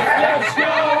music. Let's go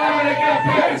out and get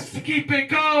pissed. Keep it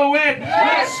going.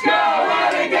 Let's go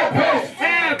out and get pissed.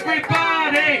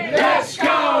 Everybody, let's go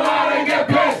out and get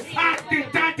pissed.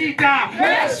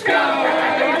 Let's go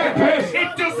out and get pissed.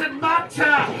 It doesn't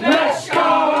matter. Let's go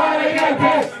out and get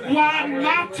pissed. One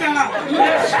matter.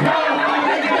 Let's go out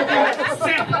and get pissed.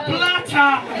 Sepp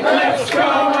Blatter. Let's go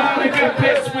out and get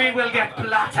pissed. We will get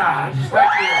blattered.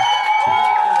 Thank you.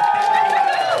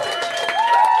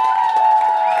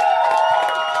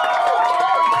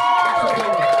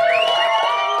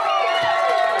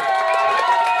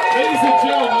 Ladies and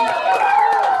gentlemen,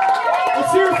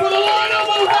 let's hear it for the lineup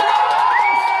of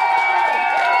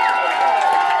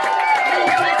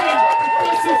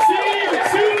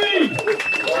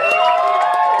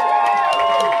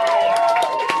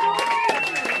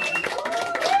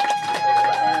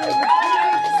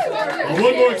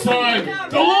one more time,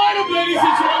 the lineup, ladies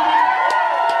and gentlemen.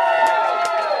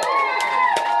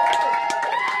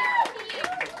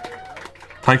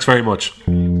 Thanks very much.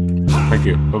 Thank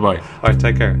you. Bye-bye. Alright,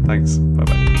 take care. Thanks.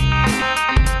 Bye-bye.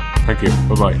 Thank you.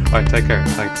 Bye-bye. Alright, take care.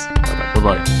 Thanks. Bye-bye.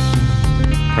 Bye-bye.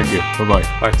 Thank you. Bye-bye.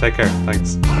 Alright, take care.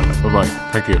 Thanks. Bye-bye. Bye-bye.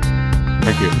 Thank you.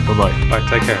 Thank you. Bye-bye. Alright,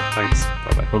 take care. Thanks.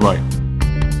 Bye-bye. Bye-bye.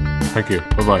 Thank you.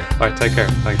 Bye-bye. Alright, take care.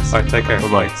 Thanks. Alright, take care.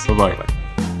 Bye-bye. Thanks. Bye-bye.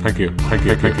 Thank you. Thank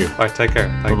you. Thank you. Alright, take care.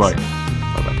 Thanks. Bye-bye.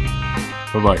 Bye-bye.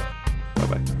 Bye-bye.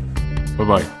 Bye-bye.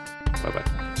 Bye-bye.